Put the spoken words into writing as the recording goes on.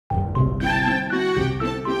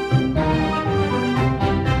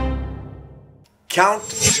Count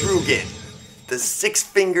Rugen, the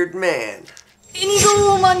six-fingered man.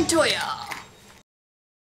 Inigo Montoya.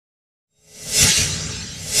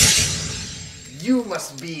 You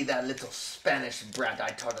must be that little Spanish brat I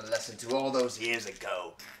taught a lesson to all those years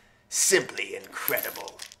ago. Simply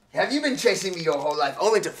incredible. Have you been chasing me your whole life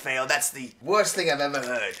only to fail? That's the worst thing I've ever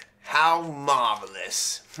heard. How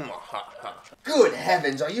marvelous. Good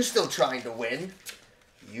heavens, are you still trying to win?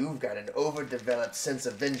 You've got an overdeveloped sense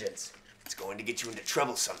of vengeance. It's going to get you into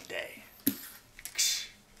trouble someday.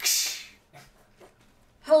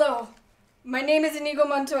 Hello, my name is Inigo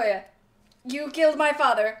Montoya. You killed my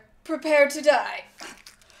father. Prepare to die.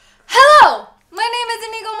 Hello, my name is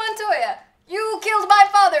Inigo Montoya. You killed my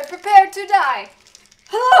father. Prepare to die.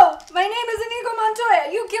 Hello, my name is Inigo Montoya.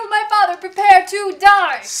 You killed my father. Prepare to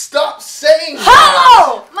die. Stop saying that!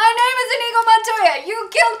 Hello, my name is Inigo Montoya. You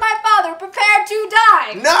killed my father. Prepare to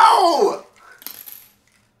die. No!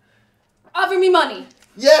 Offer me money.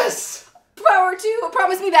 Yes!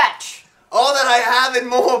 Promise me batch. All that I have and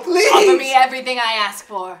more, please! Offer me everything I ask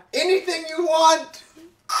for. Anything you want!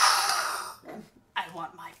 I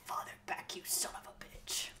want my father back, you son of a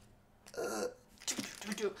bitch.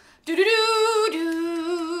 There's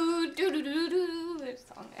a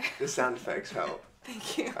song there. The sound effects help.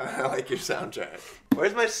 Thank you. I like your soundtrack.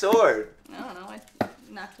 Where's my sword? I don't know. I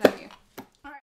knocked it on you.